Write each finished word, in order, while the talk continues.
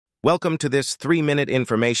Welcome to this 3-minute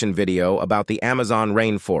information video about the Amazon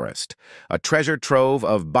rainforest, a treasure trove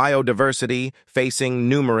of biodiversity facing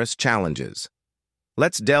numerous challenges.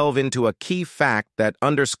 Let's delve into a key fact that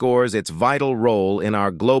underscores its vital role in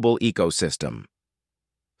our global ecosystem.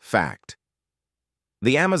 Fact: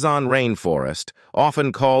 the Amazon rainforest,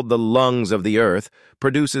 often called the lungs of the earth,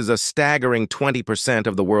 produces a staggering 20%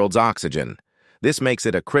 of the world's oxygen. This makes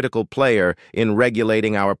it a critical player in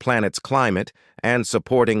regulating our planet's climate and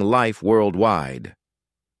supporting life worldwide.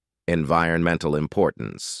 Environmental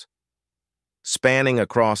importance. Spanning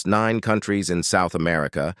across 9 countries in South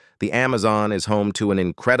America, the Amazon is home to an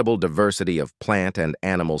incredible diversity of plant and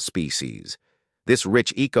animal species. This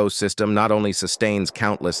rich ecosystem not only sustains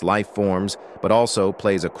countless life forms, but also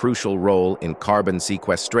plays a crucial role in carbon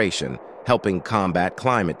sequestration, helping combat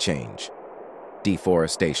climate change.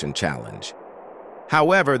 Deforestation challenge.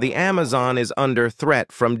 However, the Amazon is under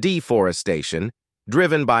threat from deforestation,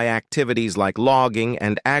 driven by activities like logging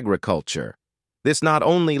and agriculture. This not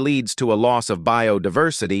only leads to a loss of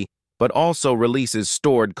biodiversity, but also releases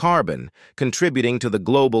stored carbon, contributing to the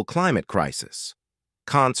global climate crisis.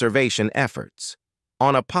 Conservation efforts.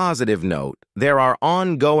 On a positive note, there are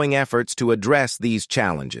ongoing efforts to address these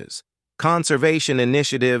challenges. Conservation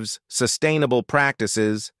initiatives, sustainable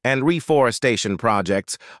practices, and reforestation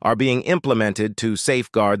projects are being implemented to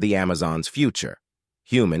safeguard the Amazon's future.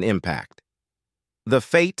 Human impact. The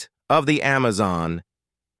fate of the Amazon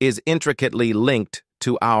is intricately linked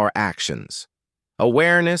to our actions.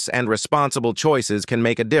 Awareness and responsible choices can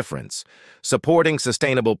make a difference. Supporting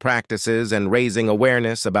sustainable practices and raising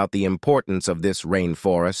awareness about the importance of this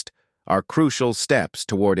rainforest are crucial steps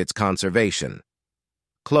toward its conservation.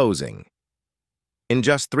 Closing. In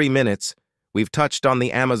just 3 minutes, we've touched on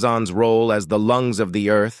the Amazon's role as the lungs of the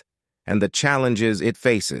earth and the challenges it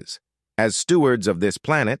faces. As stewards of this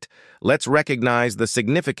planet, let's recognize the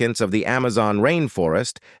significance of the Amazon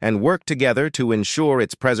rainforest and work together to ensure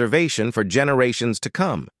its preservation for generations to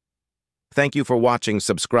come. Thank you for watching.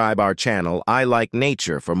 Subscribe our channel, I Like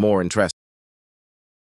Nature, for more interesting